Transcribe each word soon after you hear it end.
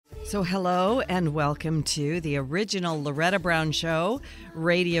So hello and welcome to the original Loretta Brown Show,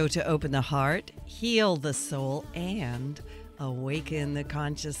 radio to open the heart, heal the soul, and awaken the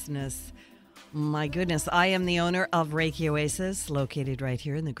consciousness. My goodness, I am the owner of Reiki Oasis, located right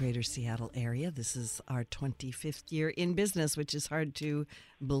here in the greater Seattle area. This is our 25th year in business, which is hard to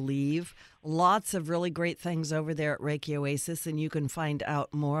believe. Lots of really great things over there at Reiki Oasis, and you can find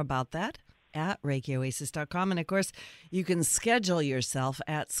out more about that at ReikiOasis.com. And of course, you can schedule yourself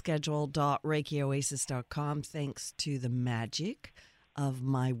at schedule.ReikiOasis.com thanks to the magic of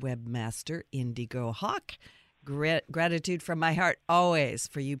my webmaster, Indigo Hawk. Gratitude from my heart always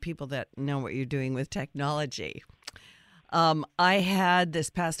for you people that know what you're doing with technology. I had this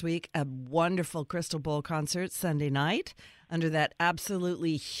past week a wonderful Crystal Bowl concert Sunday night under that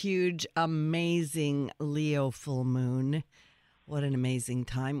absolutely huge, amazing Leo full moon. What an amazing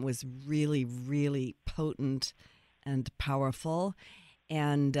time. It was really, really potent and powerful.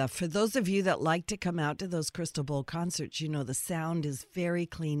 And for those of you that like to come out to those Crystal Bowl concerts, you know the sound is very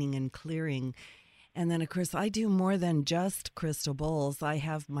cleaning and clearing. And then, of course, I do more than just crystal bowls. I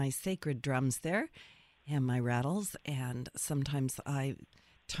have my sacred drums there and my rattles, and sometimes I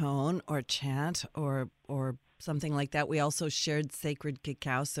tone or chant or something like that. We also shared sacred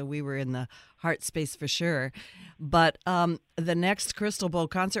cacao, so we were in the heart space for sure. But the next Crystal Bowl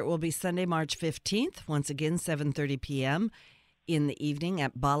concert will be Sunday, March 15th, once again, 7:30 p.m. in the evening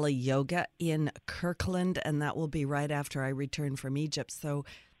at Bala Yoga in Kirkland, and that will be right after I return from Egypt. So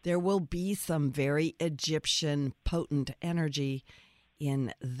there will be some very Egyptian potent energy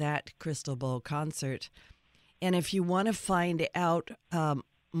in that Crystal Bowl concert. And if you want to find out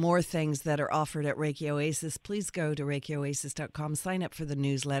more things that are offered at Reiki Oasis, please go to ReikiOasis.com. Sign up for the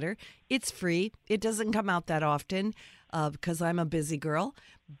newsletter. It's free. It doesn't come out that often because I'm a busy girl,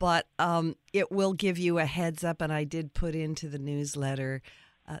 but it will give you a heads up. And I did put into the newsletter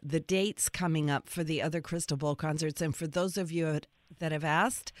the dates coming up for the other Crystal Bowl concerts. And for those of you that have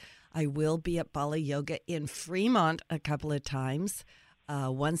asked, I will be at Bala Yoga in Fremont a couple of times,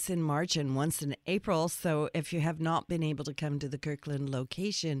 once in March and once in April. So if you have not been able to come to the Kirkland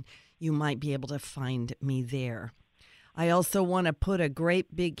location, you might be able to find me there. I also want to put a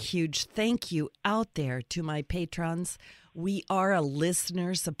great big huge thank you out there to my patrons. We are a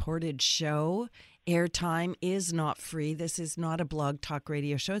listener-supported show. Airtime is not free. This is not a blog talk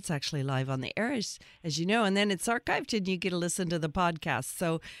radio show. It's actually live on the air, as you know, and then it's archived and you get to listen to the podcast.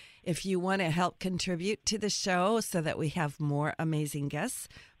 So if you want to help contribute to the show so that we have more amazing guests,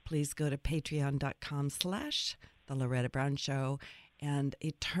 please go to patreon.com/The Loretta Brown Show. And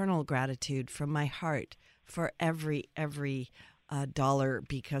eternal gratitude from my heart for every dollar,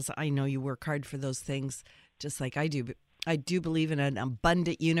 because I know you work hard for those things just like I do. I do believe in an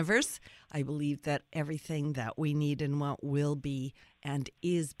abundant universe. I believe that everything that we need and want will be and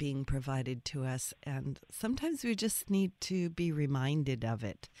is being provided to us. And sometimes we just need to be reminded of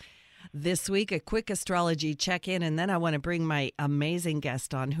it. This week, a quick astrology check-in, and then I want to bring my amazing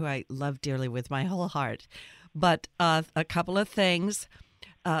guest on who I love dearly with my whole heart. But a couple of things.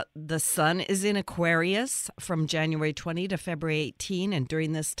 The sun is in Aquarius from January 20 to February 18, and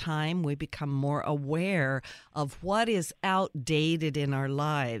during this time, we become more aware of what is outdated in our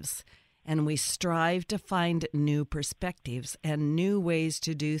lives, and we strive to find new perspectives and new ways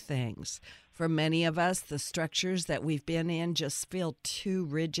to do things. For many of us, the structures that we've been in just feel too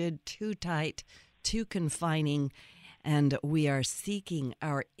rigid, too tight, too confining, and we are seeking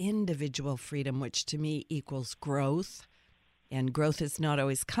our individual freedom, which to me equals growth. And growth is not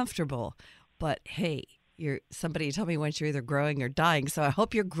always comfortable, but hey, somebody told me once you're either growing or dying, so I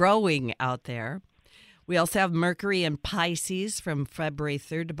hope you're growing out there. We also have Mercury in Pisces from February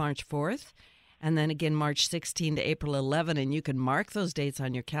 3rd to March 4th, and then again March 16 to April 11, and you can mark those dates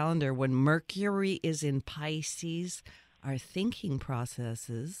on your calendar. When Mercury is in Pisces, our thinking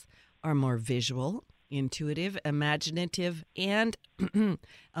processes are more visual, intuitive, imaginative, and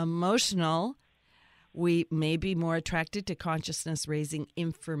emotional. We may be more attracted to consciousness-raising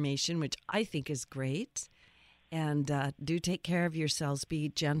information, which I think is great. And do take care of yourselves. Be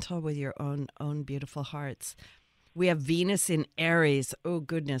gentle with your own beautiful hearts. We have Venus in Aries. Oh,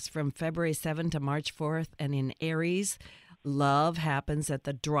 goodness. From February 7th to March 4th. And in Aries, love happens at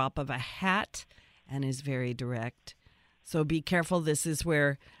the drop of a hat and is very direct. So be careful. This is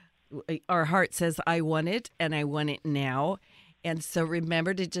where our heart says, I want it, and I want it now. And so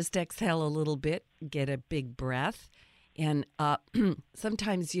remember to just exhale a little bit, get a big breath. And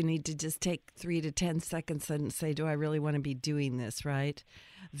sometimes you need to just take 3 to 10 seconds and say, do I really want to be doing this, right?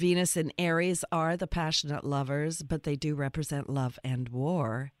 Venus and Aries are the passionate lovers, but they do represent love and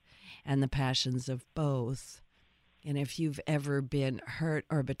war and the passions of both. And if you've ever been hurt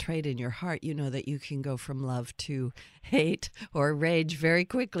or betrayed in your heart, you know that you can go from love to hate or rage very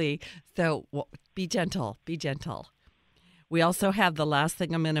quickly. So be gentle, be gentle. We also have the last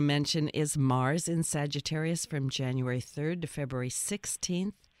thing I'm going to mention is Mars in Sagittarius from January 3rd to February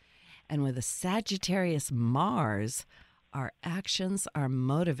 16th. And with a Sagittarius Mars, our actions are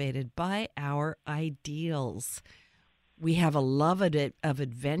motivated by our ideals. We have a love of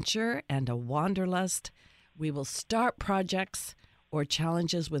adventure and a wanderlust. We will start projects or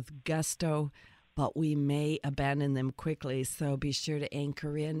challenges with gusto, but we may abandon them quickly. So be sure to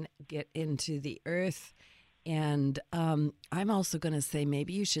anchor in, get into the earth. And I'm also going to say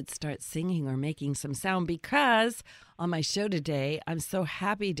maybe you should start singing or making some sound, because on my show today, I'm so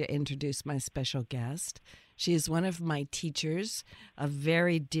happy to introduce my special guest. She is one of my teachers, a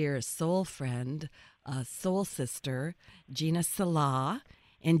very dear soul friend, a soul sister, Gina Sala.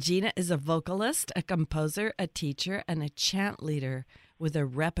 And Gina is a vocalist, a composer, a teacher, and a chant leader with a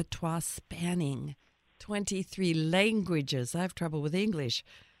repertoire spanning 23 languages. I have trouble with English.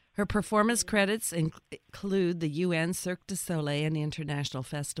 Her performance credits include the UN Cirque du Soleil and international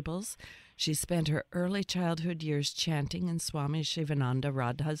festivals. She spent her early childhood years chanting in Swami Shivananda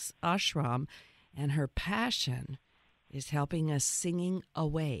Radha's ashram, and her passion is helping us singing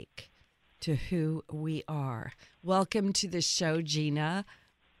awake to who we are. Welcome to the show, Gina.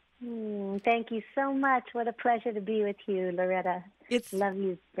 Thank you so much. What a pleasure to be with you, Loretta. Love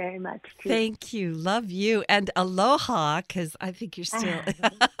you very much, too. Thank you. Love you. And aloha, because I think you're still...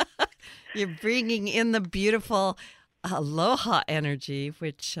 You're bringing in the beautiful aloha energy,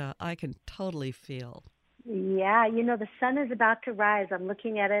 which I can totally feel. Yeah, the sun is about to rise. I'm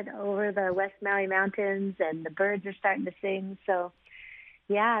looking at it over the West Maui Mountains, and the birds are starting to sing. So,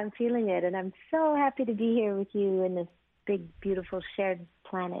 yeah, I'm feeling it, and I'm so happy to be here with you in this big, beautiful shared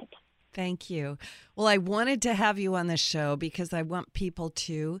planet. Thank you. Well, I wanted to have you on the show because I want people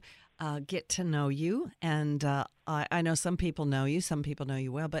to get to know you. And I know some people know you, some people know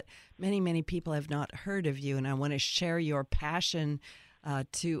you well, but many, many people have not heard of you. And I want to share your passion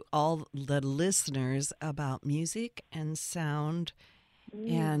to all the listeners about music and sound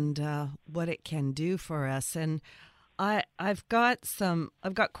and what it can do for us. And I've got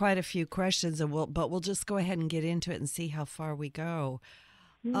quite a few questions, but we'll just go ahead and get into it and see how far we go.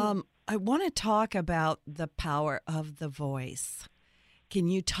 I want to talk about the power of the voice. Can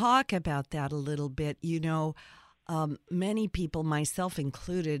you talk about that a little bit? Many people, myself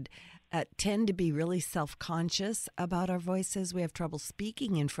included, tend to be really self-conscious about our voices. We have trouble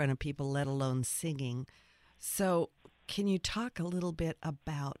speaking in front of people, let alone singing. So can you talk a little bit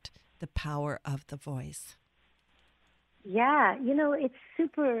about the power of the voice? Yeah,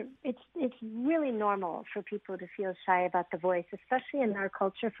 it's really normal for people to feel shy about the voice, especially in our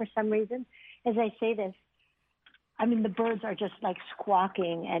culture for some reason. As I say this, the birds are just like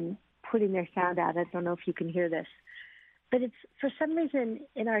squawking and putting their sound out. I don't know if you can hear this. But it's for some reason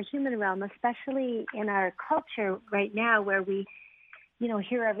in our human realm, especially in our culture right now where we,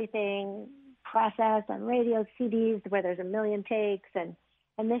 hear everything processed on radio, CDs, where there's a million takes and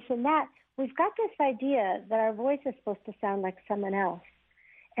this and that. We've got this idea that our voice is supposed to sound like someone else.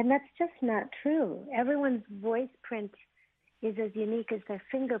 And that's just not true. Everyone's voice print is as unique as their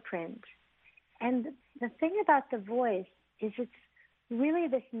fingerprint. And the thing about the voice is it's really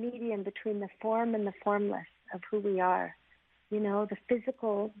this medium between the form and the formless of who we are. The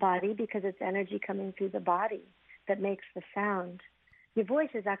physical body, because it's energy coming through the body that makes the sound. Your voice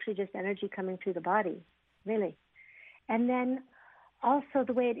is actually just energy coming through the body, really. And then also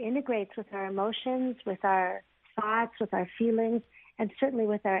the way it integrates with our emotions, with our thoughts, with our feelings, and certainly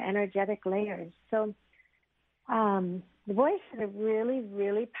with our energetic layers. So the voice is a really,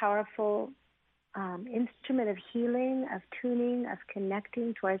 really powerful instrument of healing, of tuning, of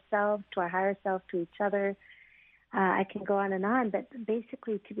connecting to ourselves, to our higher self, to each other. I can go on, but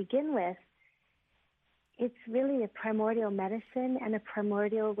basically to begin with, it's really a primordial medicine and a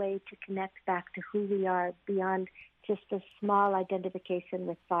primordial way to connect back to who we are beyond just a small identification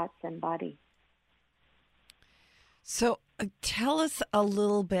with thoughts and body. So tell us a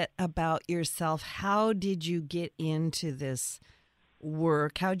little bit about yourself. How did you get into this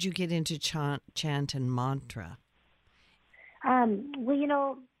work? How did you get into chant and mantra?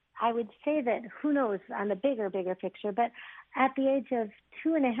 I would say that who knows on the bigger picture, but at the age of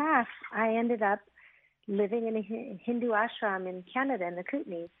 2.5, I ended up living in a Hindu ashram in Canada, in the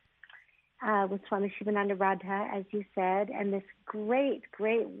Kootenays, with Swami Shivananda Radha, as you said, and this great,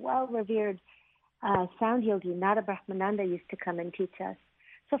 well-revered sound yogi, Nada Brahmananda, used to come and teach us.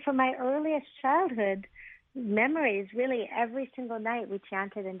 So from my earliest childhood memories, really every single night we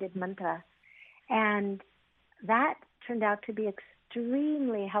chanted and did mantra. And that turned out to be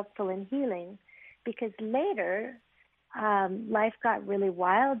extremely helpful in healing, because later life got really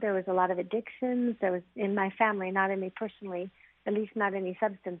wild. There was a lot of addictions. There was, in my family, not in me personally, at least not any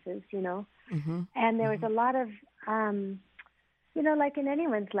substances, Mm-hmm. And there was Mm-hmm. a lot of, like in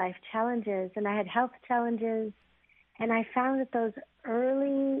anyone's life, challenges. And I had health challenges. And I found that those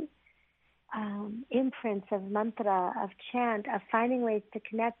early imprints of mantra, of chant, of finding ways to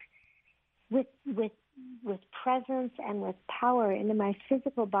connect with presence and with power into my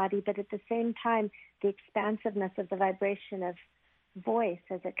physical body, but at the same time, the expansiveness of the vibration of voice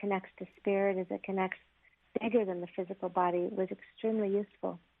as it connects to spirit, as it connects bigger than the physical body, was extremely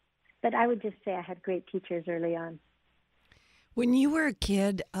useful. But I would just say I had great teachers early on. When you were a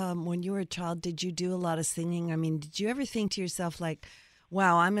kid, when you were a child, did you do a lot of singing? I mean, did you ever think to yourself like,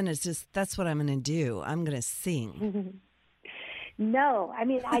 wow, that's what I'm going to do. I'm going to sing. No, I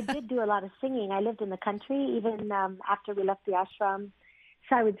mean, I did do a lot of singing. I lived in the country even after we left the ashram.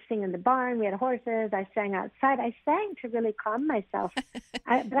 So I would sing in the barn. We had horses. I sang outside. I sang to really calm myself.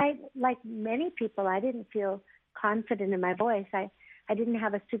 But like many people, I didn't feel confident in my voice. I didn't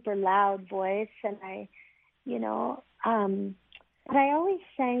have a super loud voice. And but I always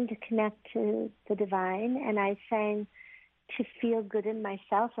sang to connect to the divine, and I sang to feel good in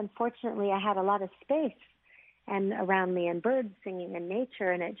myself. And fortunately, I had a lot of space and around me and birds singing and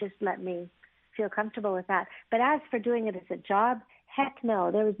nature, and it just let me feel comfortable with that. But as for doing it as a job, heck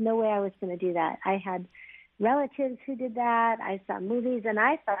no, there was no way I was going to do that. I had relatives who did that. I saw movies, and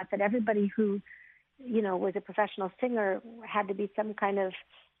I thought that everybody who, was a professional singer had to be some kind of,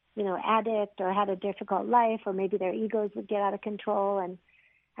 addict or had a difficult life, or maybe their egos would get out of control. And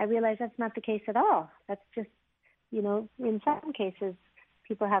I realized that's not the case at all. That's just, in some cases,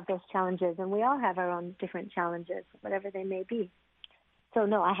 people have those challenges, and we all have our own different challenges, whatever they may be. So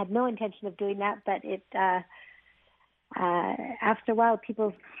no, I had no intention of doing that, but it after a while, it's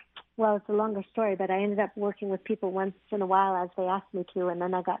a longer story, but I ended up working with people once in a while as they asked me to, and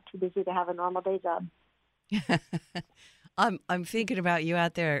then I got too busy to have a normal day job. I'm thinking about you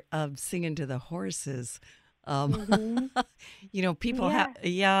out there singing to the horses. People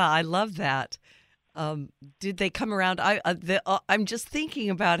I love that. Did they come around? I'm just thinking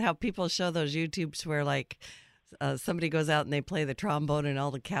about how people show those YouTubes where like somebody goes out and they play the trombone and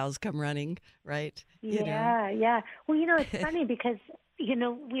all the cows come running, right? Yeah. Well, it's funny because,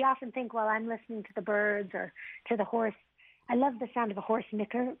 we often think, well, I'm listening to the birds or to the horse. I love the sound of a horse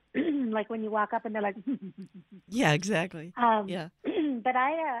nicker, like when you walk up and they're like, yeah, exactly. Yeah. But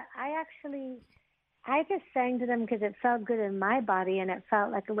I just sang to them because it felt good in my body, and it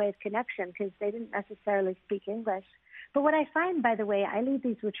felt like a way of connection because they didn't necessarily speak English. But what I find, by the way, I lead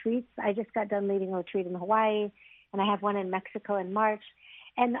these retreats. I just got done leading a retreat in Hawaii, and I have one in Mexico in March.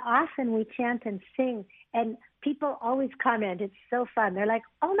 And often we chant and sing, and people always comment, it's so fun. They're like,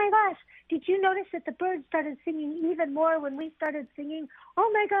 oh my gosh, did you notice that the birds started singing even more when we started singing?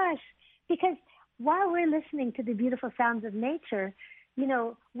 Oh my gosh. Because while we're listening to the beautiful sounds of nature,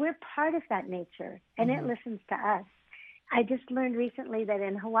 we're part of that nature, and it listens to us. I just learned recently that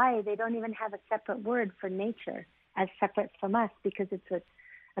in Hawaii, they don't even have a separate word for nature as separate from us because it's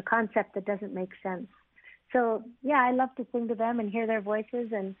a concept that doesn't make sense. So, yeah, I love to sing to them and hear their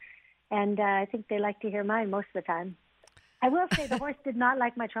voices, and I think they like to hear mine most of the time. I will say the horse did not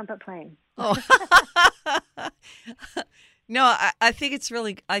like my trumpet playing. Oh. No, I think it's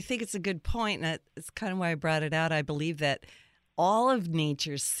a good point, and it's kind of why I brought it out. I believe that all of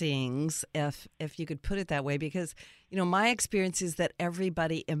nature sings, if you could put it that way, because, my experience is that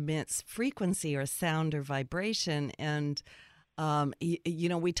everybody emits frequency or sound or vibration, and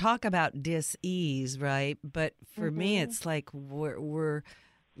we talk about dis-ease, right? But for me, it's like we're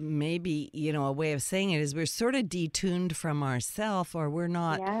maybe, a way of saying it is we're sort of detuned from ourself, or we're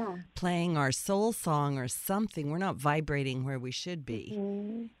not playing our soul song or something. We're not vibrating where we should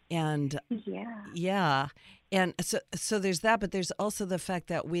be. And and so there's that, but there's also the fact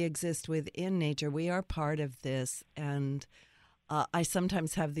that we exist within nature. We are part of this, and I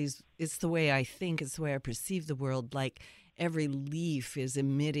sometimes have these, it's the way I think, it's the way I perceive the world, like every leaf is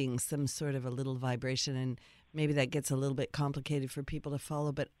emitting some sort of a little vibration, and maybe that gets a little bit complicated for people to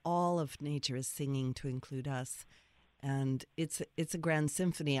follow, but all of nature is singing to include us, and it's a grand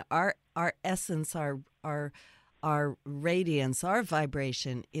symphony. Our essence, our radiance, our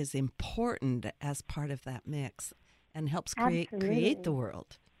vibration is important as part of that mix, and helps create the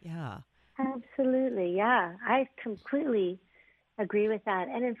world. Yeah, absolutely. Yeah, I completely agree with that.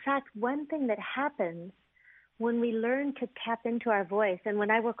 And in fact, one thing that happens when we learn to tap into our voice, and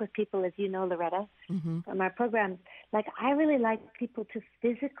when I work with people, as you know, Loretta, from our programs, like I really like people to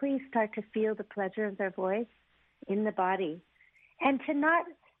physically start to feel the pleasure of their voice. in the body. And to not,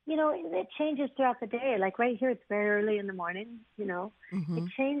 it changes throughout the day. Like right here, it's very early in the morning, It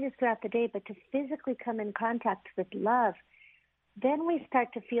changes throughout the day, but to physically come in contact with love, then we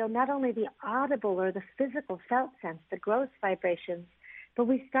start to feel not only the audible or the physical felt sense, the gross vibrations, but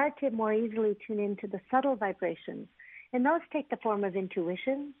we start to more easily tune into the subtle vibrations. And those take the form of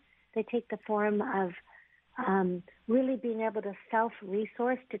intuition. They take the form of really being able to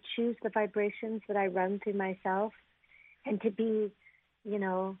self-resource, to choose the vibrations that I run through myself, and to be,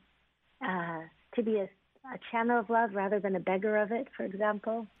 a channel of love rather than a beggar of it, for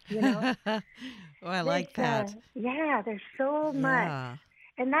example. Oh, I like that. There's so much.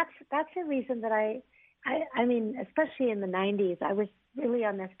 And that's the reason that I mean, especially in the 90s, I was really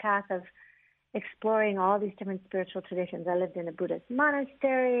on this path of exploring all these different spiritual traditions. I lived in a Buddhist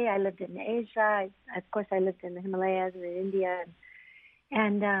monastery. I lived in Asia. Of course, I lived in the Himalayas and in India.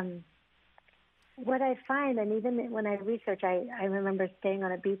 And what I find, and even when I research, I remember staying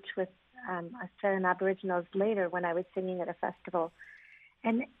on a beach with Australian Aboriginals later when I was singing at a festival.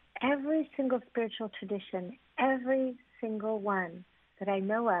 And every single spiritual tradition, every single one that I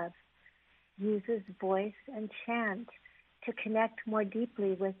know of, uses voice and chant to connect more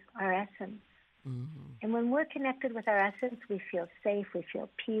deeply with our essence. Mm-hmm. And when we're connected with our essence, we feel safe, we feel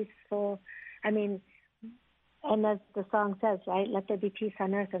peaceful. I mean, and as the song says, right, let there be peace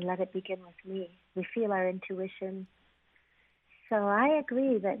on earth and let it begin with me. We feel our intuition. So I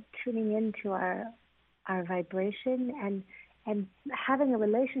agree that tuning into our vibration and having a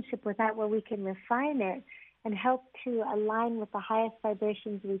relationship with that where we can refine it and help to align with the highest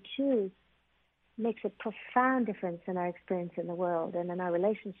vibrations we choose makes a profound difference in our experience in the world and in our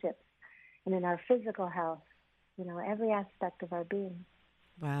relationships and in our physical health, every aspect of our being.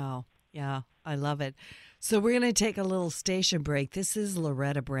 Wow. Yeah, I love it. So we're going to take a little station break. This is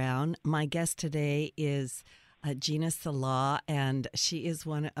Loretta Brown. My guest today is Gina Sala, and she is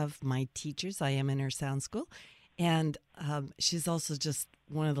one of my teachers. I am in her sound school. And she's also just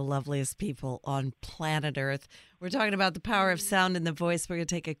one of the loveliest people on planet Earth. We're talking about the power of sound in the voice. We're going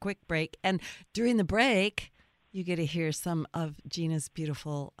to take a quick break. And during the break, you get to hear some of Gina's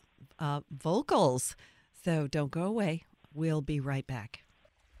beautiful vocals. So don't go away. We'll be right back.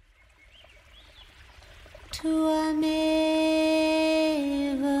 Tvameva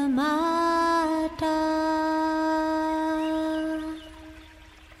Mata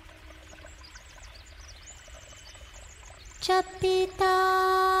Chapita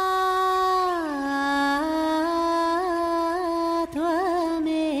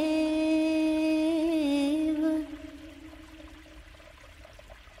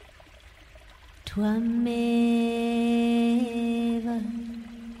Tvameva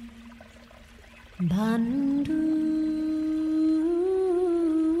Bandhu.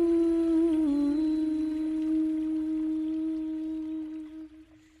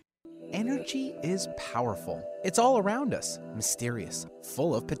 Energy is powerful. It's all around us, mysterious,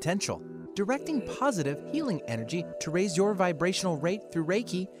 full of potential. Directing positive, healing energy to raise your vibrational rate through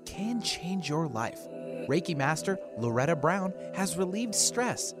Reiki can change your life. Reiki Master Loretta Brown has relieved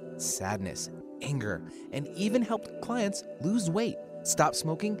stress, sadness, anger, and even helped clients lose weight, stop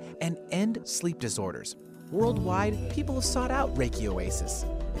smoking, and end sleep disorders. Worldwide, people have sought out Reiki Oasis.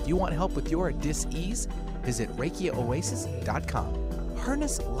 If you want help with your dis-ease, visit ReikiOasis.com.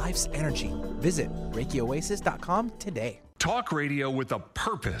 Harness life's energy. Visit ReikiOasis.com today. Talk radio with a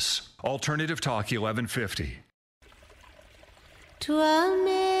purpose. Alternative Talk 1150.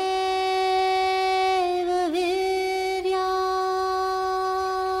 Tvameva Virya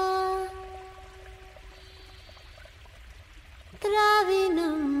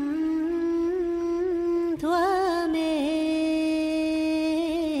Dravinam Tvameva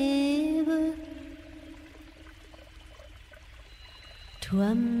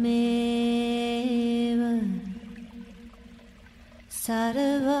Tvameva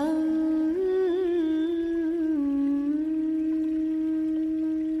Sarvam.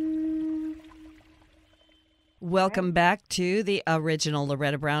 Welcome back to the original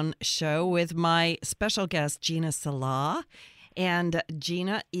Loretta Brown Show with my special guest, Gina Sala. And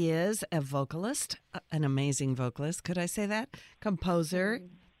Gina is a vocalist, an amazing vocalist. Could I say that? Composer,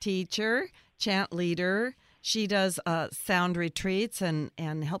 teacher, chant leader. She does sound retreats and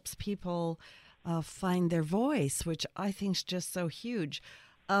helps people find their voice, which I think is just so huge.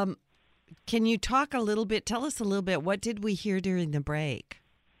 Can you talk a little bit, tell us a little bit, what did we hear during the break?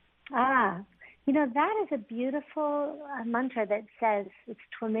 That is a beautiful mantra that says, it's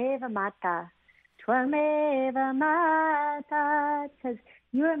Tvameva Mata. Tvameva Mata. It says,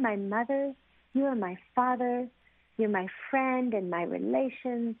 you are my mother, you are my father, you're my friend and my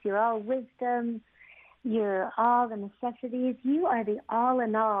relations, you're all wisdom. You're all the necessities. You are the all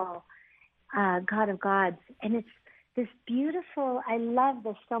in all God of gods. And it's this beautiful, I love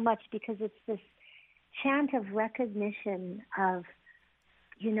this so much because it's this chant of recognition of,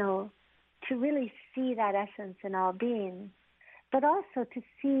 to really see that essence in all beings, but also to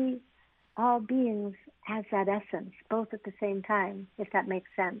see all beings as that essence, both at the same time, if that makes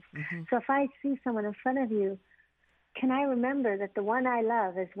sense. Mm-hmm. So if I see someone in front of you, can I remember that the one I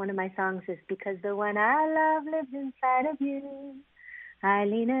love, as one of my songs is, because the one I love lives inside of you. I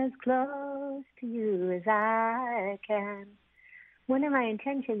lean as close to you as I can. One of my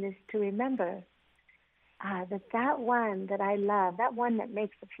intentions is to remember that one that I love, that one that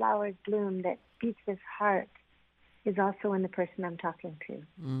makes the flowers bloom, that beats this heart, is also in the person I'm talking to.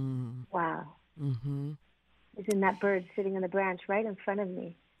 Mm. Wow. Mm-hmm. Is in that bird sitting on the branch right in front of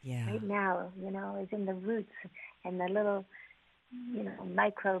me. Yeah. Right now, is in the roots and the little,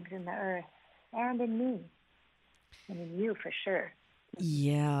 microbes in the earth, and in me, and in you for sure.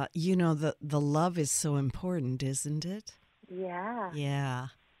 Yeah. The love is so important, isn't it? Yeah. Yeah.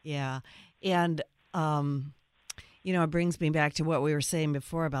 Yeah. And, it brings me back to what we were saying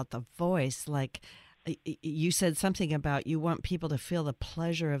before about the voice. Like, you said something about you want people to feel the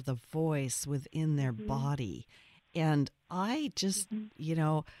pleasure of the voice within their body. And I just,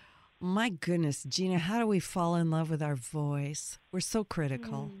 my goodness, Gina, how do we fall in love with our voice? We're so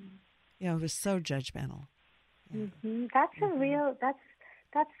critical. We're so judgmental. Yeah. Mm-hmm. That's a real, that's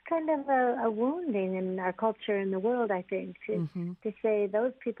kind of a wounding in our culture in the world, I think, to say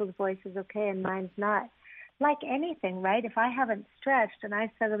those people's voice is okay and mine's not. Like anything, right? If I haven't stretched and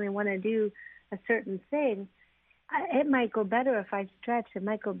I suddenly want to do a certain thing, it might go better if I stretch. It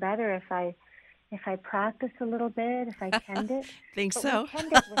might go better if I practice a little bit, if I tend it. Think but so?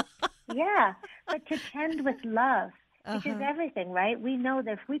 But to tend with love, which is everything, right? We know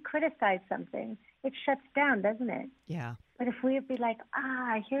that if we criticize something, it shuts down, doesn't it? Yeah. But if we be like,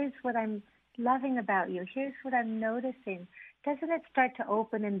 here's what I'm loving about you, here's what I'm noticing, doesn't it start to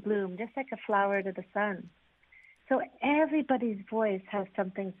open and bloom, just like a flower to the sun? So everybody's voice has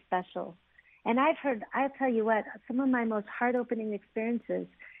something special. And I'll tell you what, some of my most heart-opening experiences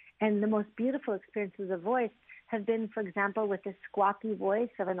and the most beautiful experiences of voice have been, for example, with the squawky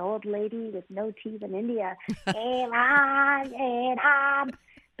voice of an old lady with no teeth in India. But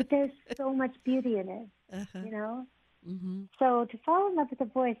there's so much beauty in it, Mm-hmm. So to fall in love with the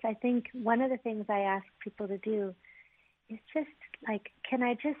voice, I think one of the things I ask people to do is just like, can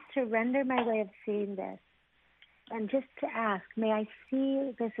I just surrender my way of seeing this? And just to ask, may I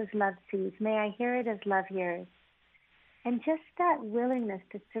see this as love sees? May I hear it as love hears? And just that willingness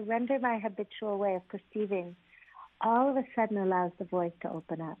to surrender my habitual way of perceiving all of a sudden allows the voice to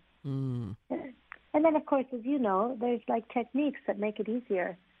open up. Mm. And then, of course, as you know, there's like techniques that make it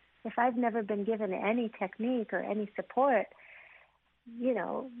easier. If I've never been given any technique or any support,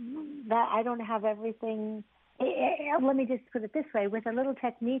 that I don't have everything. Let me just put it this way. With a little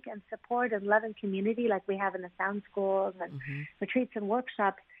technique and support and love and community like we have in the sound schools and retreats and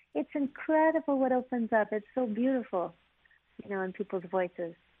workshops, it's incredible what opens up. It's so beautiful, in people's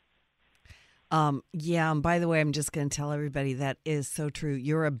voices. Yeah, and by the way, I'm just going to tell everybody that is so true.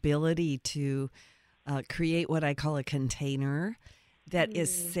 Your ability to create what I call a container that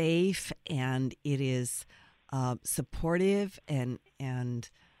is safe and it is supportive and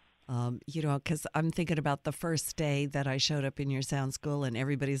because I'm thinking about the first day that I showed up in your sound school and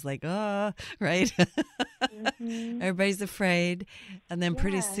everybody's like, right? Everybody's afraid. And then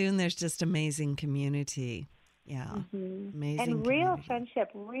pretty soon there's just amazing community. Yeah. Amazing and real friendship,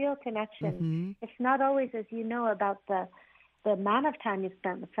 real connection. It's not always, as you know, about the amount of time you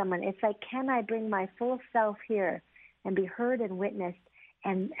spent with someone. It's like, can I bring my full self here and be heard and witnessed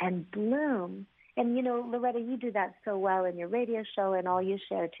and bloom? And, Loretta, you do that so well in your radio show and all you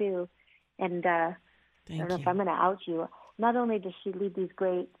share, too. And I don't know if I'm going to out you. Not only does she lead these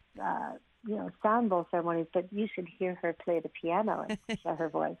great, sound bowl ceremonies, but you should hear her play the piano and share her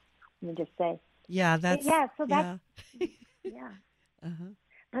voice. Let me just say. Yeah, that's... Yeah, so that's... Yeah.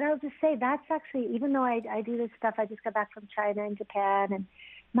 But I'll just say that's actually, even though I do this stuff, I just got back from China and Japan, and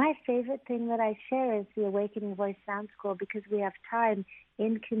my favorite thing that I share is the Awakening Voice Sound School, because we have time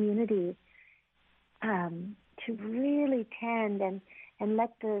in community to really tend and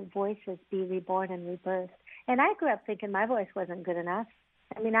let the voices be reborn and rebirthed. And I grew up thinking my voice wasn't good enough.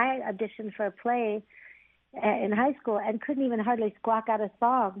 I mean, I auditioned for a play in high school and couldn't even hardly squawk out a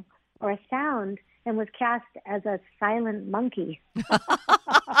song or a sound and was cast as a silent monkey.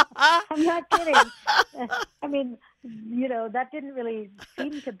 I'm not kidding. I mean, that didn't really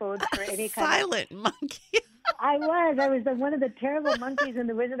seem to bode for any kind silent monkey. I was one of the terrible monkeys in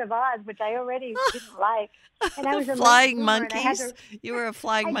The Wizard of Oz, which I already didn't like. And I was a Flying late bloomer, and I had monkeys. to, You were a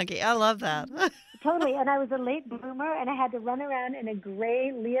flying monkey. I love that. totally. And I was a late bloomer, and I had to run around in a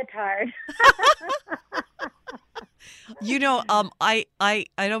gray leotard. I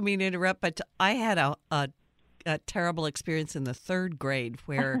don't mean to interrupt, but I had a terrible experience in the third grade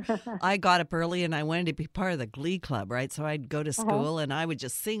where I got up early and I wanted to be part of the glee club, right? So I'd go to school and I would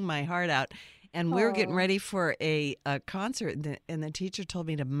just sing my heart out. And we were getting ready for a concert, and the teacher told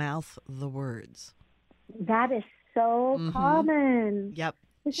me to mouth the words. That is so common. Yep.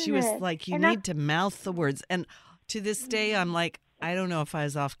 Isn't She was it? like, you And need to mouth the words. And to this day, I'm like, I don't know if I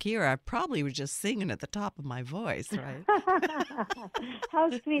was off key or I probably was just singing at the top of my voice, right? How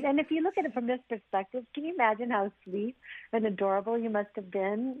sweet. And if you look at it from this perspective, can you imagine how sweet and adorable you must have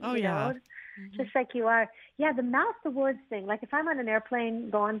been? Oh, you yeah. know? Just like you are. Yeah, the mouth the words thing. Like if I'm on an airplane,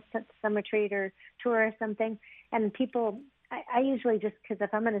 go on some retreat or tour or something, and people, I usually just, because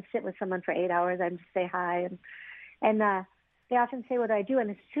if I'm going to sit with someone for 8 hours, I just say hi. And they often say, what do I do? And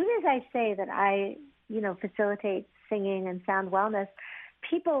as soon as I say that I, facilitate singing and sound wellness,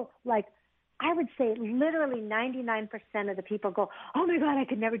 people I would say literally 99% of the people go, oh my God, I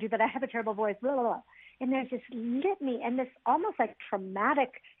could never do that. I have a terrible voice, blah, blah, blah. And there's this litany and this almost like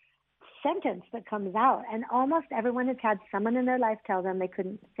traumatic sentence that comes out. And almost everyone has had someone in their life tell them they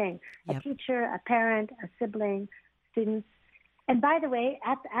couldn't sing. Yep. A teacher, a parent, a sibling, students. And by the way,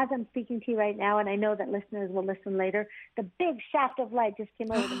 as I'm speaking to you right now, and I know that listeners will listen later, the big shaft of light just came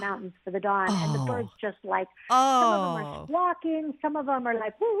over the mountains for the dawn, and the birds just some of them are squawking, some of them are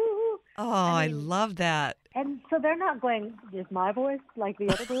like, woo, woo, woo. Oh, I love that. And so they're not going, is my voice like the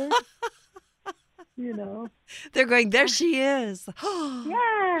other birds? They're going, there she is.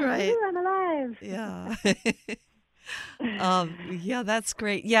 Yeah, right. I'm alive. Yeah. Yeah, that's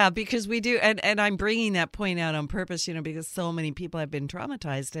great. Yeah, because we do, and I'm bringing that point out on purpose, because so many people have been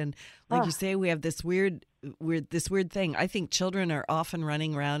traumatized, and like you say, we have this weird thing. I think children are often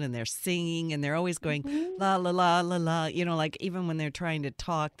running around and they're singing, and they're always going la la la la la. Like even when they're trying to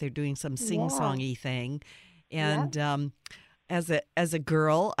talk, they're doing some sing-songy thing, and as a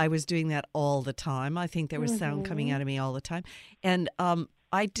girl, I was doing that all the time. I think there was sound coming out of me all the time, and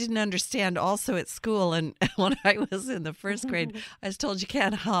I didn't understand also at school, and when I was in the first grade, I was told you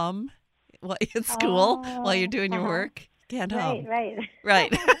can't hum at school while you're doing your work. You can't hum.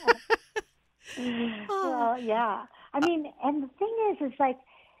 Right. Well, yeah. I mean, and the thing is like,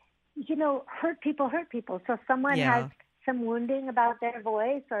 hurt people. So if someone has some wounding about their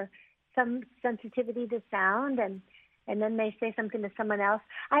voice or some sensitivity to sound, and then they say something to someone else.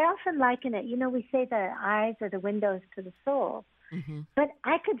 I often liken it, we say the eyes are the windows to the soul. But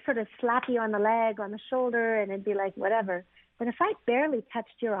I could sort of slap you on the leg, on the shoulder, and it'd be like, whatever. But if I barely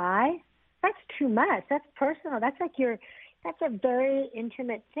touched your eye, that's too much. That's personal. That's a very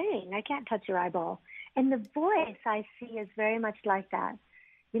intimate thing. I can't touch your eyeball. And the voice I see is very much like that.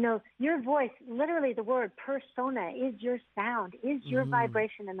 Your voice, literally the word persona, is your sound, is your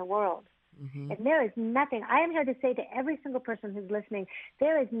vibration in the world. And there is nothing, I am here to say to every single person who's listening,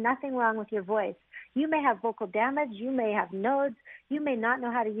 there is nothing wrong with your voice. You may have vocal damage, you may have nodes, you may not know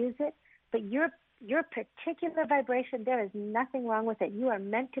how to use it, but your particular vibration, there is nothing wrong with it. You are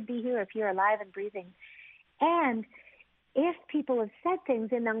meant to be here if you're alive and breathing. And if people have said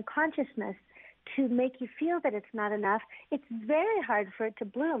things in unconsciousness to make you feel that it's not enough, it's very hard for it to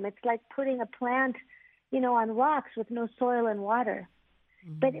bloom. It's like putting a plant, on rocks with no soil and water.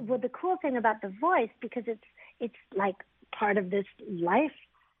 But the cool thing about the voice, because it's like part of this life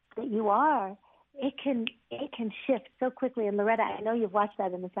that you are, it can shift so quickly. And Loretta, I know you've watched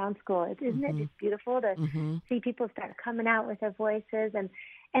that in the sound school. Isn't it just beautiful to see people start coming out with their voices and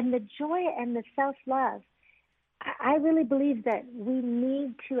the joy and the self-love. I really believe that we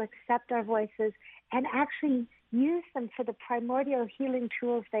need to accept our voices and actually use them for the primordial healing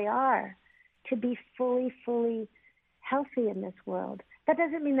tools they are to be fully, fully healthy in this world. That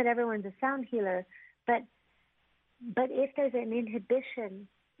doesn't mean that everyone's a sound healer, but if there's an inhibition,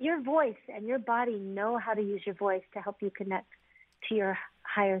 your voice and your body know how to use your voice to help you connect to your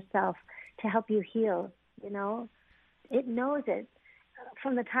higher self, to help you heal, It knows it.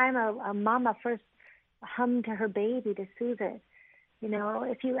 From the time a mama first hummed to her baby to soothe it,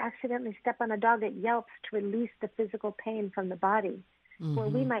 if you accidentally step on a dog, it yelps to release the physical pain from the body. Well,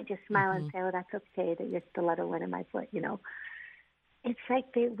 we might just smile and say, oh, that's okay, that your stiletto went in my foot, It's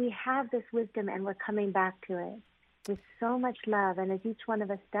like we have this wisdom and we're coming back to it with so much love. And as each one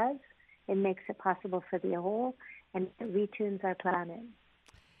of us does, it makes it possible for the whole, and it retunes our planet.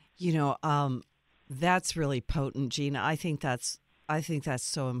 That's really potent, Gina. I think that's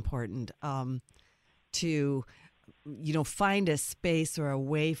so important. to, find a space or a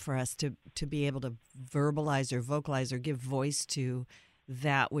way for us to be able to verbalize or vocalize or give voice to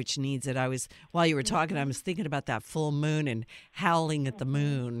that which needs it. While you were talking, I was thinking about that full moon and howling at the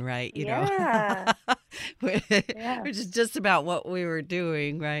moon, right? Yeah. Which Yeah. is just about what we were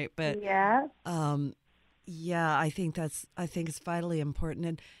doing, right? But Yeah. I think it's vitally important.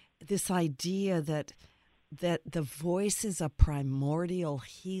 And this idea that the voice is a primordial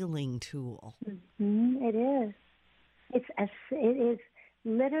healing tool. It is. It is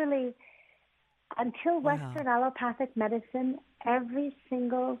literally, until Western allopathic medicine, every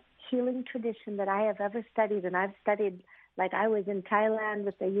single healing tradition that I have ever studied, and I've studied, like I was in Thailand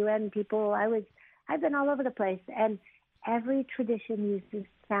with the UN people, I've been all over the place, and every tradition uses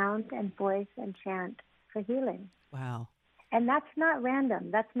sound and voice and chant for healing. Wow. And that's not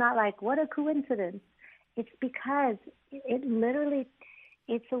random. That's not like, what a coincidence. It's because it literally,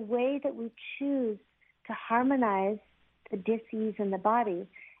 it's a way that we choose to harmonize the dis-ease in the body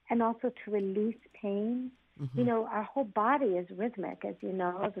and also to release pain. Mm-hmm. Our whole body is rhythmic, as you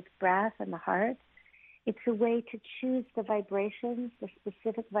know, with breath and the heart. It's a way to choose the vibrations, the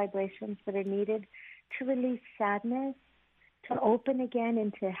specific vibrations that are needed to release sadness, to open again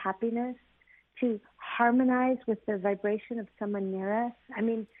into happiness, to harmonize with the vibration of someone near us. I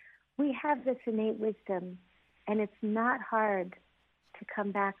mean, we have this innate wisdom, and it's not hard to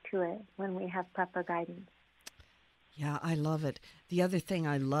come back to it when we have proper guidance. Yeah, I love it. The other thing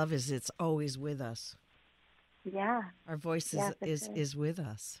I love is it's always with us. Yeah. Our voice is with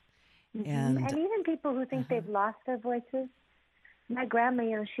us. Mm-hmm. And even people who think they've lost their voices. My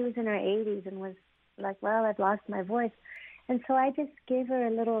grandma, she was in her 80s and was like, well, I've lost my voice. And so I just gave her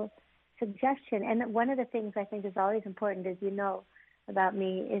a little suggestion. And one of the things I think is always important, as you know about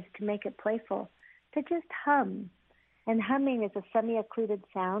me, is to make it playful, to just hum. And humming is a semi-occluded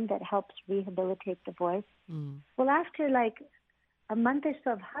sound that helps rehabilitate the voice. Mm. Well, after like a month or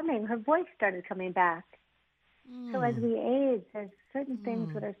so of humming, her voice started coming back. So as we age, there's certain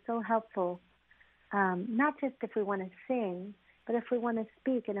things that are so helpful, not just if we want to sing, but if we want to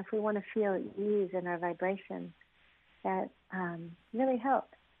speak and if we want to feel ease in our vibration, that really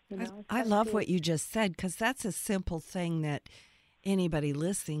helps. I love what you just said, because that's a simple thing that anybody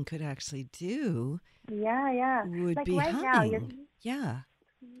listening could actually do. Yeah. Would like be right humming. Now,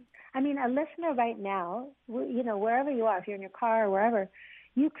 I mean, a listener right now, wherever you are, if you're in your car or wherever,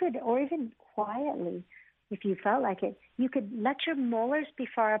 you could, or even quietly, if you felt like it, you could let your molars be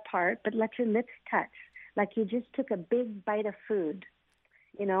far apart, but let your lips touch, like you just took a big bite of food,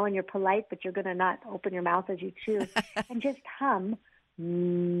 and you're polite, but you're going to not open your mouth as you chew, and just hum,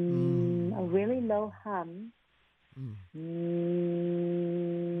 a really low hum. And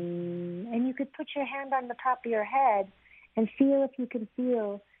you could put your hand on the top of your head and feel if you can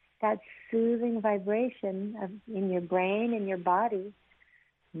feel that soothing vibration in your brain and your body.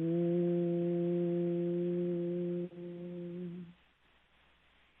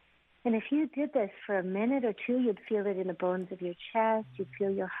 And if you did this for a minute or two, you'd feel it in the bones of your chest, you'd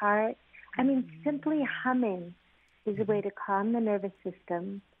feel your heart. I mean, simply humming is a way to calm the nervous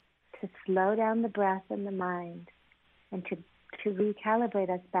system, to slow down the breath and the mind, and to recalibrate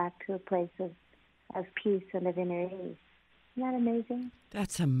us back to a place of peace and of inner ease. Isn't that amazing?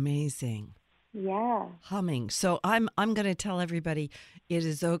 That's amazing. Yeah. Humming. So I'm going to tell everybody it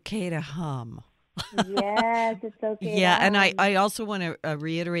is okay to hum. Yes, it's okay. Yeah, and I also want to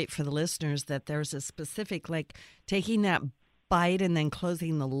reiterate for the listeners that there's a specific, like taking that bite and then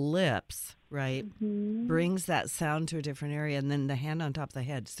closing the lips, right, brings that sound to a different area, and then the hand on top of the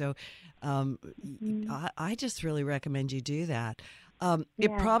head. So I just really recommend you do that.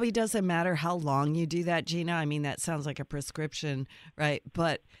 It probably doesn't matter how long you do that, Gina. I mean, that sounds like a prescription, right?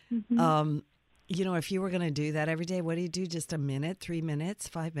 But, if you were going to do that every day, what do you do? Just a minute, 3 minutes,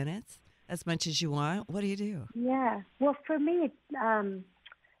 5 minutes? As much as you want? What do you do? Yeah. Well, for me,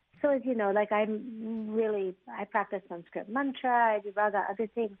 so as you know, like I practice Sanskrit mantra, I do raga, other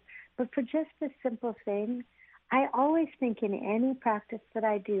things. But for just a simple thing, I always think in any practice that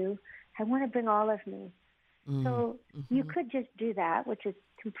I do, I want to bring all of me. So you could just do that, which is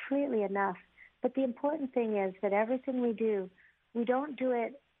completely enough. But the important thing is that everything we do, we don't do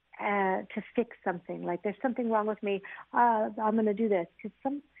it to fix something. Like there's something wrong with me, I'm going to do this.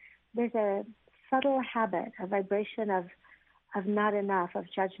 There's a subtle habit, a vibration of not enough, of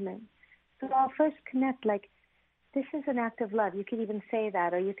judgment. So I'll first connect, like, this is an act of love. You could even say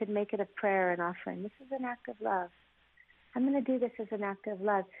that, or you could make it a prayer, an offering. This is an act of love. I'm going to do this as an act of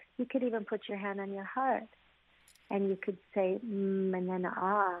love. You could even put your hand on your heart, and you could say, and then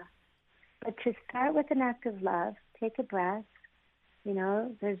But to start with an act of love, take a breath, and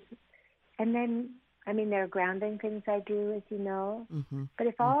then I mean, there are grounding things I do, as you know. Mm-hmm. But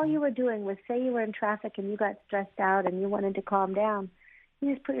if all you were doing was, say you were in traffic and you got stressed out and you wanted to calm down,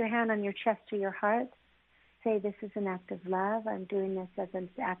 you just put your hand on your chest or your heart, say, this is an act of love. I'm doing this as an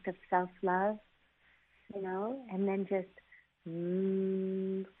act of self-love, you know, and then just,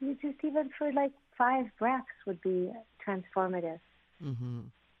 you just even for like 5 breaths would be transformative. Mm-hmm.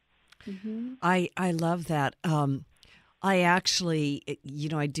 Mm-hmm. I love that. I actually,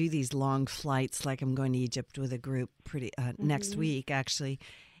 I do these long flights, like I'm going to Egypt with a group next week, actually.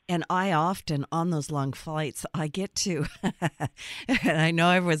 And I often, on those long flights, I get to, and I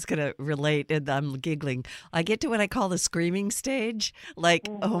know everyone's going to relate, and I'm giggling, I get to what I call the screaming stage. Like,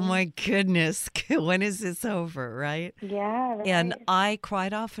 oh my goodness, when is this over, right? Yeah, right. And I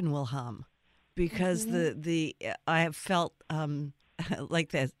quite often will hum because I have felt like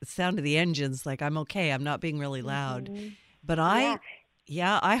the sound of the engines, like I'm okay, I'm not being really loud. But I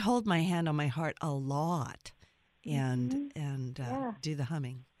hold my hand on my heart a lot and do the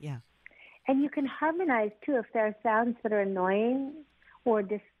humming. Yeah. And you can harmonize too if there are sounds that are annoying or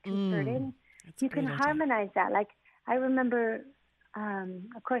disconcerting. You can harmonize that. Like I remember,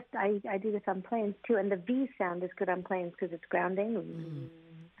 of course, I do this on planes too, and the V sound is good on planes because it's grounding.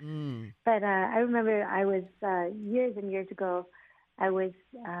 But I remember I was years and years ago, I was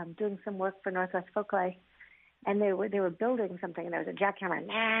doing some work for Northwest Vocalist, and they were building something, and there was a jackhammer.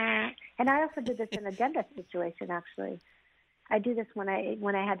 And I also did this in a dentist situation, actually. I do this when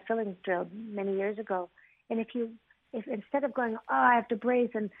I had fillings drilled many years ago. And if instead of going, oh, I have to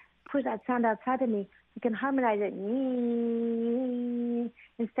brace and push that sound outside of me, you can harmonize it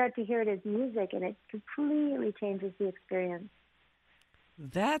and start to hear it as music, and it completely changes the experience.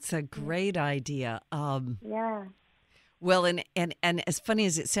 That's a great idea. Yeah. Well, and as funny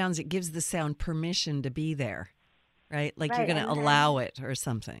as it sounds, it gives the sound permission to be there, right? Like you're going to allow it or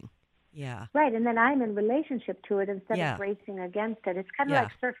something. Yeah. Right, and then I'm in relationship to it instead of bracing against it. It's kind of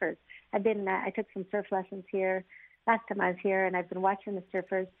like surfers. I took some surf lessons here last time I was here, and I've been watching the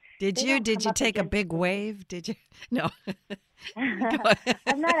surfers. Did you take a big wave? Did you? No.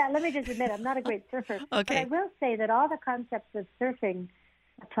 I'm not. Let me just admit, I'm not a great surfer. Okay. But I will say that all the concepts of surfing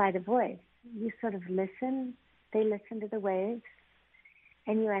apply to voice. You sort of listen. They listen to the waves,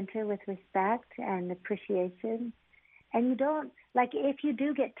 and you enter with respect and appreciation. And you don't, like, if you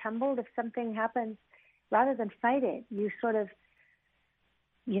do get tumbled, if something happens, rather than fight it, you sort of,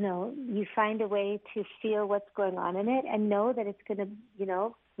 you find a way to feel what's going on in it and know that it's going to,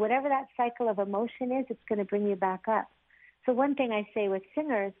 whatever that cycle of emotion is, it's going to bring you back up. So one thing I say with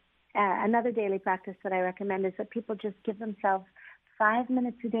singers, another daily practice that I recommend is that people just give themselves 5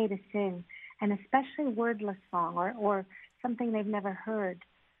 minutes a day to sing, and especially wordless song or something they've never heard.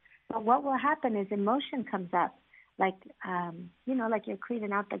 But what will happen is emotion comes up, like you're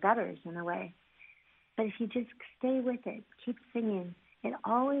cleaning out the gutters in a way. But if you just stay with it, keep singing, it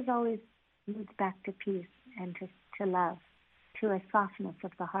always leads back to peace and to love, to a softness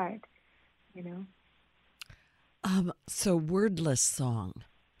of the heart, So wordless song.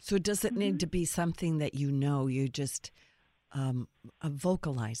 So does it need to be something that you just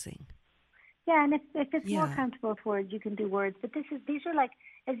vocalizing? Yeah, and if it's more comfortable with words, you can do words. But these are like,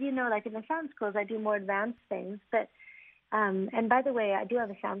 as you know, like in the sound schools, I do more advanced things. But and by the way, I do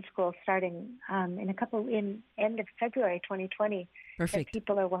have a sound school starting in end of February 2020. Perfect. That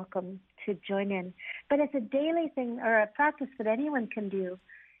people are welcome to join in. But it's a daily thing or a practice that anyone can do.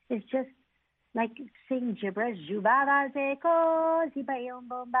 Is just like sing gibberish.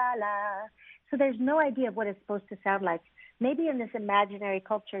 So there's no idea of what it's supposed to sound like. Maybe in this imaginary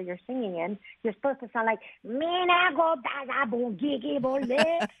culture you're singing in, you're supposed to sound like,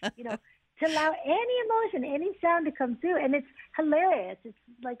 to allow any emotion, any sound to come through. And it's hilarious. It's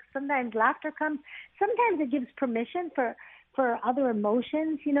like sometimes laughter comes. Sometimes it gives permission for other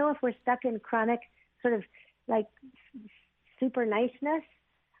emotions, if we're stuck in chronic sort of like super niceness.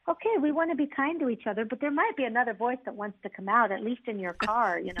 Okay, we want to be kind to each other, but there might be another voice that wants to come out, at least in your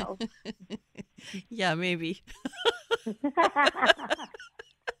car, Yeah, maybe.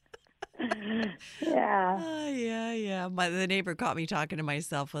 Yeah. The neighbor caught me talking to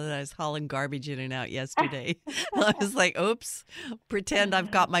myself when I was hauling garbage in and out yesterday. I was like, oops, pretend I've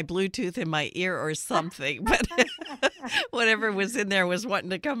got my Bluetooth in my ear or something. But whatever was in there was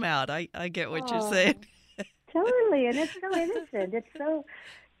wanting to come out. I get what you're saying. Totally. And it's so innocent. It's so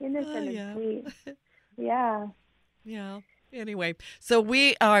innocent and sweet. Yeah. Yeah. Anyway, so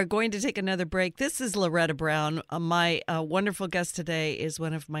we are going to take another break. This is Loretta Brown. My wonderful guest today is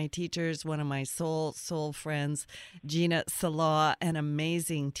one of my teachers, one of my soul friends, Gina, Sala, an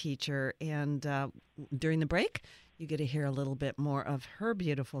amazing teacher. And during the break, you get to hear a little bit more of her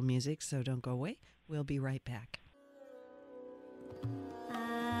beautiful music, so don't go away. We'll be right back.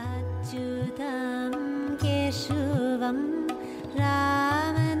 Achyutam Keshavam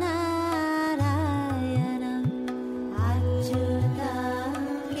Ramanarayanam Achyutam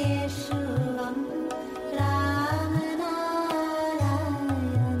Keshavam Ramanarayanam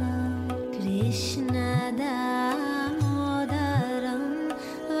Krishna Damodaram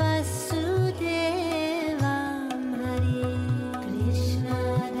Vasudevam Hari Krishna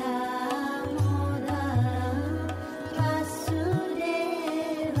Damodaram Vasudevam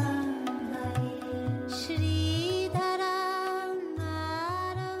Hari Sridharam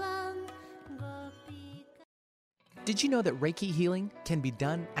Madhavam Gopika. Did you know that Reiki healing can be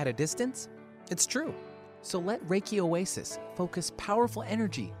done at a distance? It's true. So let Reiki Oasis focus powerful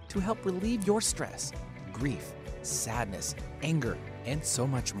energy to help relieve your stress, grief, sadness, anger, and so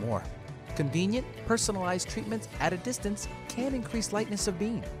much more. Convenient, personalized treatments at a distance can increase lightness of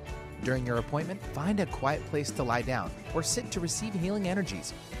being. During your appointment, find a quiet place to lie down or sit to receive healing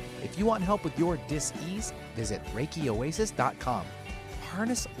energies. If you want help with your dis-ease, visit ReikiOasis.com.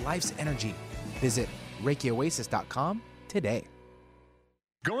 Harness life's energy. Visit ReikiOasis.com today.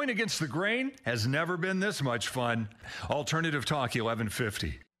 Going against the grain has never been this much fun. Alternative Talk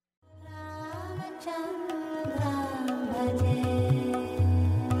 1150. Ramachandram Bhaje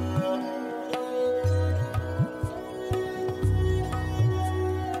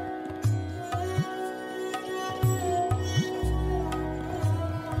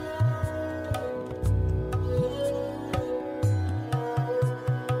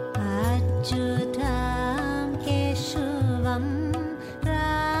Achyutam Keshavam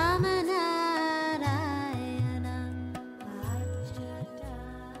Ramanarayanam Achyutam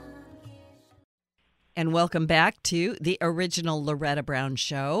And welcome back to the original Loretta Brown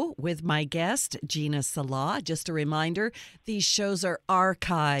Show with my guest, Gina Sala. Just a reminder, these shows are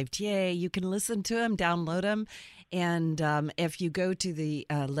archived. Yay, you can listen to them, download them. And if you go to the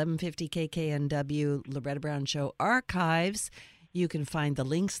 1150 KKNW Loretta Brown Show archives, you can find the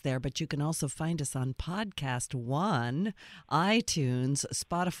links there, but you can also find us on Podcast One, iTunes,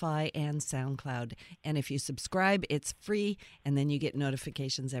 Spotify, and SoundCloud. And if you subscribe, it's free, and then you get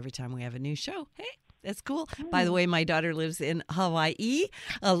notifications every time we have a new show. Hey, that's cool. By the way, my daughter lives in Hawaii.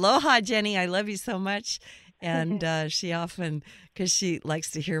 Aloha, Jenny. I love you so much. And she often, because she likes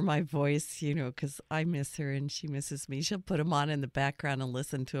to hear my voice, you know, because I miss her and she misses me, she'll put them on in the background and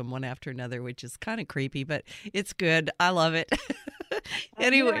listen to them one after another, which is kind of creepy, but it's good. I love it.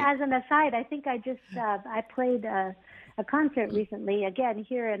 Anyway. You know, as an aside, I think I just I played a concert recently, again,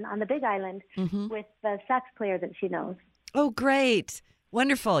 here on the Big Island with the sax player that she knows. Oh, great.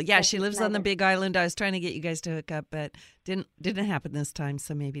 Wonderful. Yeah, Yes, she it's lives on the nice. Big Island. I was trying to get you guys to hook up, but didn't happen this time,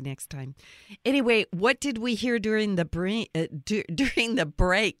 so maybe next time. Anyway, what did we hear during the during the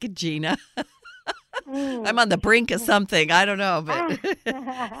break, Gina? I'm on the brink of something. I don't know, but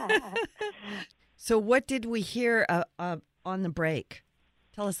so what did we hear on the break?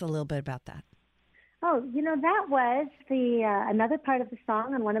 Tell us a little bit about that. Oh, you know, that was the another part of the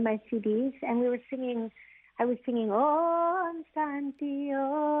song on one of my CDs, and we were singing. I was singing Om Santi,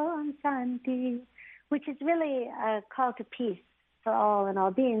 which is really a call to peace for all and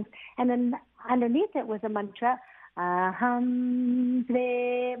all beings. And then underneath it was a mantra, Aham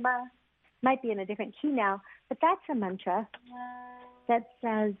Prema. Might be in a different key now, but that's a mantra that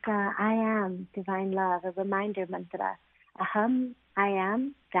says, I am divine love, a reminder mantra. Aham, I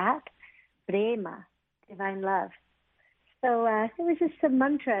am that, Prema, divine love. So it was just some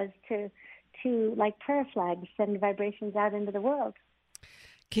mantras to like prayer flags, send vibrations out into the world.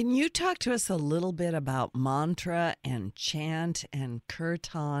 Can you talk to us a little bit about mantra and chant and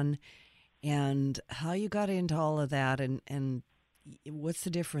kirtan and how you got into all of that and what's the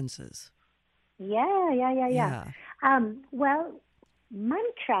differences? Yeah. Well,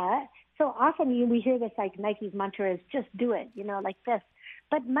 mantra, so often we hear this like Nike's mantra is just do it, you know, like this.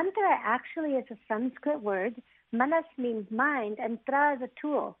 But mantra actually is a Sanskrit word. Manas means mind and tra is a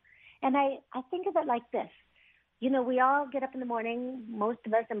tool. And I think of it like this. You know, we all get up in the morning, most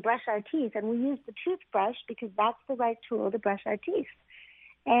of us, and brush our teeth. And we use the toothbrush because that's the right tool to brush our teeth.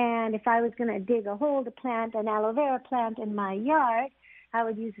 And if I was going to dig a hole to plant an aloe vera plant in my yard, I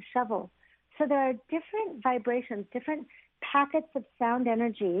would use a shovel. So there are different vibrations, different packets of sound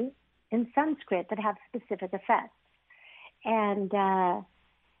energy in Sanskrit that have specific effects. And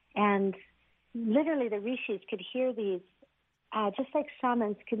literally the rishis could hear these, just like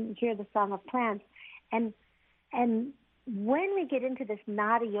shamans can hear the song of plants. And when we get into this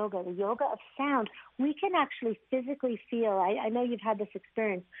nada yoga, the yoga of sound, we can actually physically feel, I know you've had this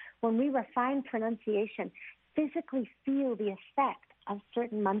experience, when we refine pronunciation, physically feel the effect of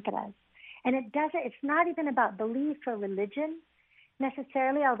certain mantras. And it's not even about belief or religion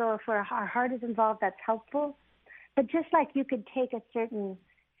necessarily, although if our heart is involved, that's helpful. But just like you could take a certain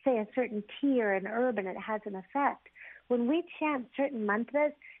tea or an herb and it has an effect, when we chant certain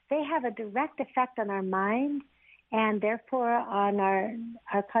mantras, they have a direct effect on our mind and therefore on our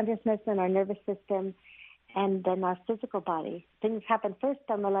consciousness and our nervous system and then our physical body. Things happen first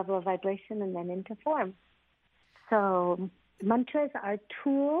on the level of vibration and then into form. So mantras are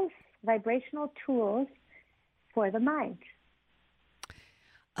tools, vibrational tools for the mind.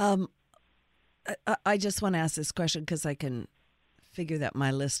 I just want to ask this question because I can figure that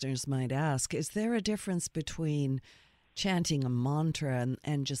my listeners might ask. Is there a difference between chanting a mantra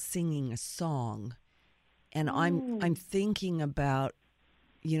and just singing a song? And I'm thinking about,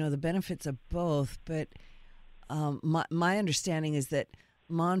 the benefits of both, but my understanding is that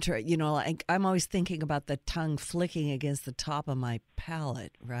mantra, like I'm always thinking about the tongue flicking against the top of my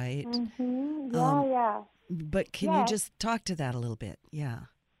palate, right? Mm-hmm. Yeah. But can you just talk to that a little bit? Yeah.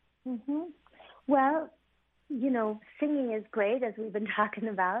 Mm-hmm. Well, singing is great, as we've been talking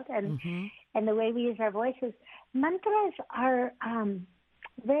about, and the way we use our voices. Mantras are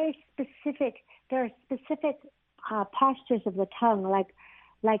very specific. There are specific postures of the tongue.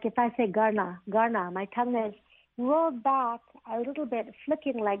 Like if I say Garna, my tongue is rolled back a little bit,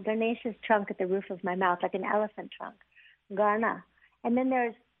 flicking like Ganesha's trunk at the roof of my mouth, like an elephant trunk. Garna. And then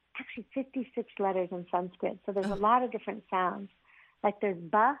there's actually 56 letters in Sanskrit, so there's a lot of different sounds. Like there's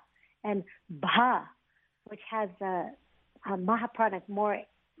ba and bha, which has a Mahapranic, more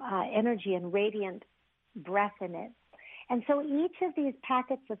energy and radiant breath in it. And so each of these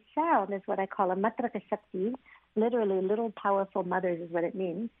packets of sound is what I call a matraka shakti, literally little powerful mothers is what it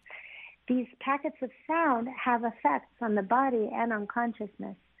means. These packets of sound have effects on the body and on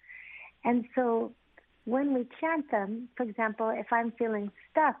consciousness. And so when we chant them, for example, if I'm feeling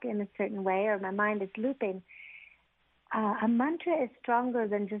stuck in a certain way or my mind is looping, a mantra is stronger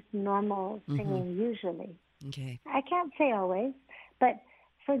than just normal singing usually. Okay. I can't say always, but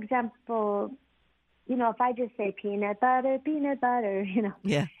for example, if I just say peanut butter,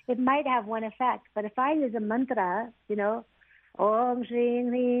 it might have one effect. But if I use a mantra, Om Shri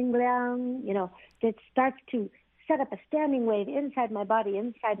Hring Liang, that starts to set up a standing wave inside my body,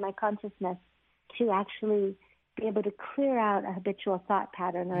 inside my consciousness, to actually be able to clear out a habitual thought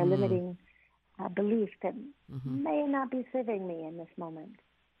pattern or a limiting belief that may not be serving me in this moment.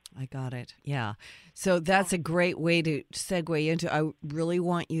 I got it. Yeah. So that's a great way to segue into, I really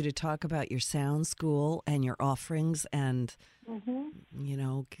want you to talk about your sound school and your offerings and,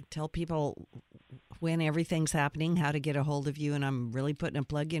 tell people when everything's happening, how to get a hold of you. And I'm really putting a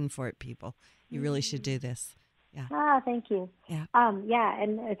plug in for it, people. You really should do this. Yeah. Thank you. Yeah.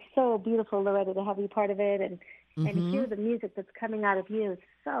 And it's so beautiful, Loretta, to have you part of it and hear the music that's coming out of you. It's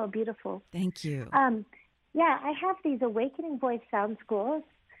so beautiful. Thank you. I have these Awakening Voice Sound Schools.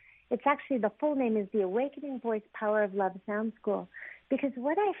 It's actually, the full name is the Awakening Voice Power of Love Sound School. Because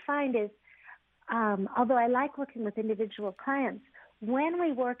what I find is, although I like working with individual clients, when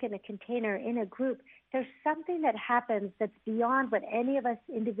we work in a container, in a group, there's something that happens that's beyond what any of us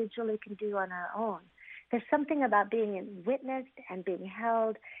individually can do on our own. There's something about being witnessed and being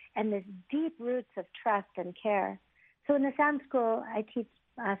held and this deep roots of trust and care. So in the sound school, I teach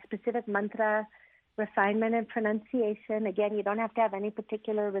specific mantra refinement and pronunciation. Again, you don't have to have any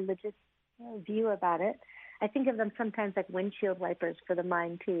particular religious view about it. I think of them sometimes like windshield wipers for the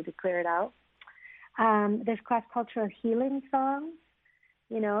mind, too, to clear it out. There's cross-cultural healing songs,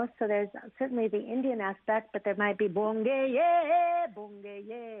 so there's certainly the Indian aspect, but there might be bonge ye, bonge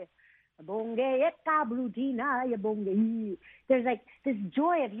ye. There's like this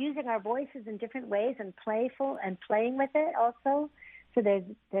joy of using our voices in different ways and playful and playing with it also. So there's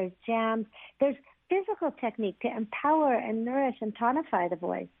jams. There's physical technique to empower and nourish and tonify the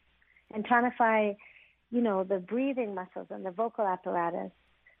voice and tonify, the breathing muscles and the vocal apparatus.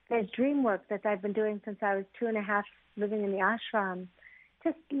 There's dream work that I've been doing since I was 2.5 living in the ashram.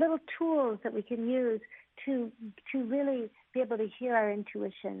 Just little tools that we can use to really be able to hear our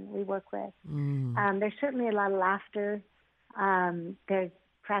intuition we work with. There's certainly a lot of laughter. There's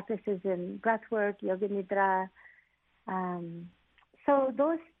practices in breath work, yoga nidra. So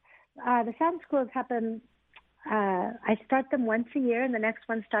those, the sound schools happen, I start them once a year, and the next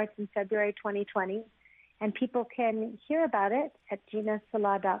one starts in February 2020. And people can hear about it at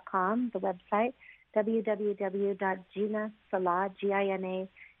ginasala.com, the website, www.ginasala, Gina,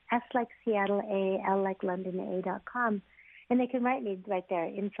 S like Seattle, A, L like London, A.com. And they can write me right there,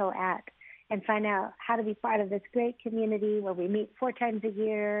 info at, and find out how to be part of this great community where we meet 4 times a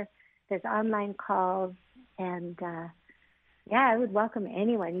year. There's online calls, and Yeah, I would welcome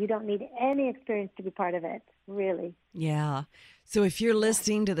anyone. You don't need any experience to be part of it, really. Yeah. So if you're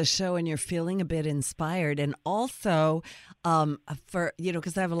listening to the show and you're feeling a bit inspired, and also for,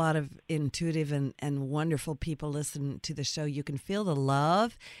 because I have a lot of intuitive and wonderful people listen to the show, you can feel the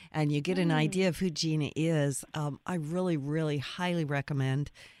love and you get an idea of who Gina is. I really, really highly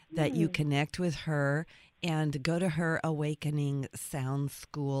recommend that you connect with her and go to her Awakening Sound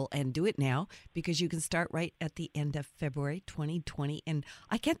School and do it now, because you can start right at the end of February 2020. And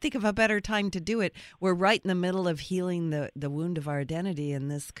I can't think of a better time to do it. We're right in the middle of healing the wound of our identity,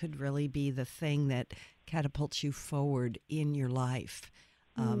 and this could really be the thing that catapults you forward in your life.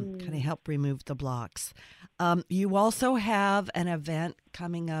 Kind of help remove the blocks. You also have an event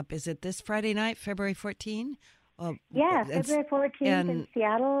coming up. Is it this Friday night, February 14? Yeah, February 14th in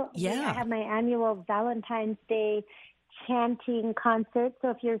Seattle. Yeah. I have my annual Valentine's Day chanting concert.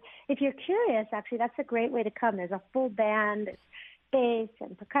 So if you're curious, actually, that's a great way to come. There's a full band, bass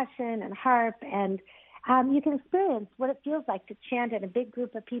and percussion and harp, and you can experience what it feels like to chant in a big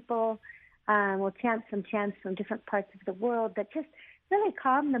group of people. We'll chant some chants from different parts of the world that just really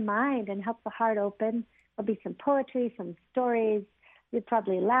calm the mind and help the heart open. There'll be some poetry, some stories. You'll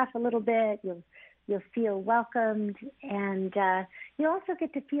probably laugh a little bit. You'll feel welcomed, and you also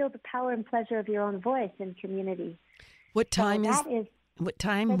get to feel the power and pleasure of your own voice in community. What time what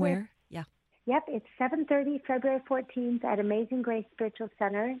time, February, where? Yeah. Yep, it's 7:30, February 14th at Amazing Grace Spiritual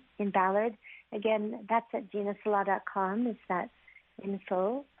Center in Ballard. Again, that's at ginasala.com is that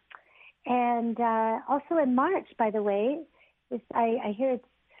info. And also in March, by the way, I hear it's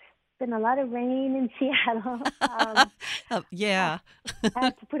been a lot of rain in Seattle. Yeah. I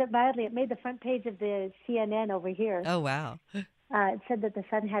have to put it mildly. It made the front page of the CNN over here. Oh, wow. It said that the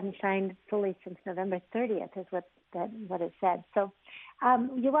sun hadn't shined fully since November 30th, is what it said. So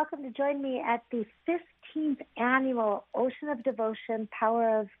you're welcome to join me at the 15th annual Ocean of Devotion,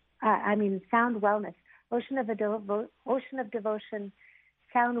 Sound Wellness, Ocean of Devotion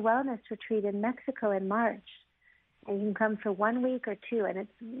Sound Wellness Retreat in Mexico in March. And you can come for 1 week or 2, and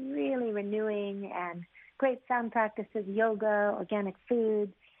it's really renewing and great sound practices, yoga, organic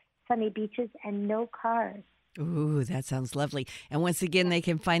food, sunny beaches, and no cars. Ooh, that sounds lovely. And once again, they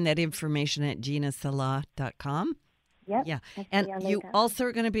can find that information at ginasala.com. Yep. Yeah. And you also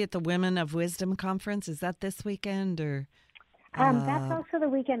are going to be at the Women of Wisdom Conference. Is that this weekend or? That's also the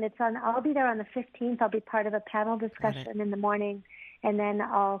weekend. I'll be there on the 15th. I'll be part of a panel discussion in the morning, and then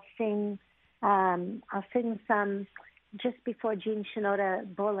I'll sing some just before Jean Shinoda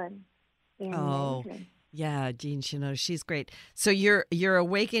Bolin in the evening. Yeah, Jean Shinoda, she's great. So your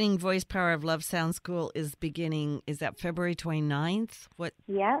Awakening Voice Power of Love Sound School is beginning. Is that February 29th? What?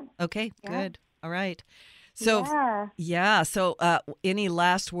 Yeah. Okay, yeah. Good. All right. So yeah. So any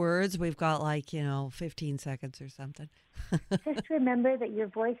last words? We've got 15 seconds or something. Just remember that your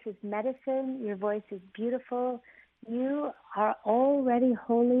voice is medicine. Your voice is beautiful. You are already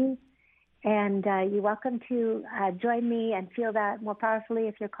holy. And you're welcome to join me and feel that more powerfully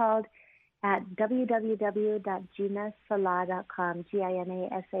if you're called at www.ginasala.com,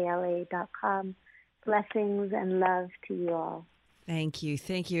 GINASALA.com. Blessings and love to you all. Thank you.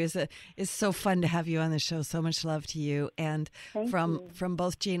 It's so fun to have you on the show. So much love to you. And from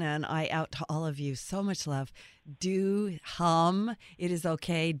both Gina and I out to all of you, so much love. Do hum. It is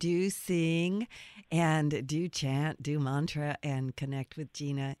okay. Do sing and do chant, do mantra, and connect with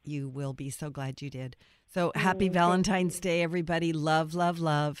Gina. You will be so glad you did. So happy Valentine's Day, everybody. Love, love,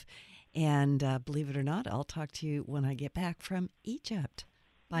 love. And believe it or not, I'll talk to you when I get back from Egypt.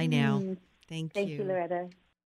 Bye now. Thank you. Thank you, Loretta.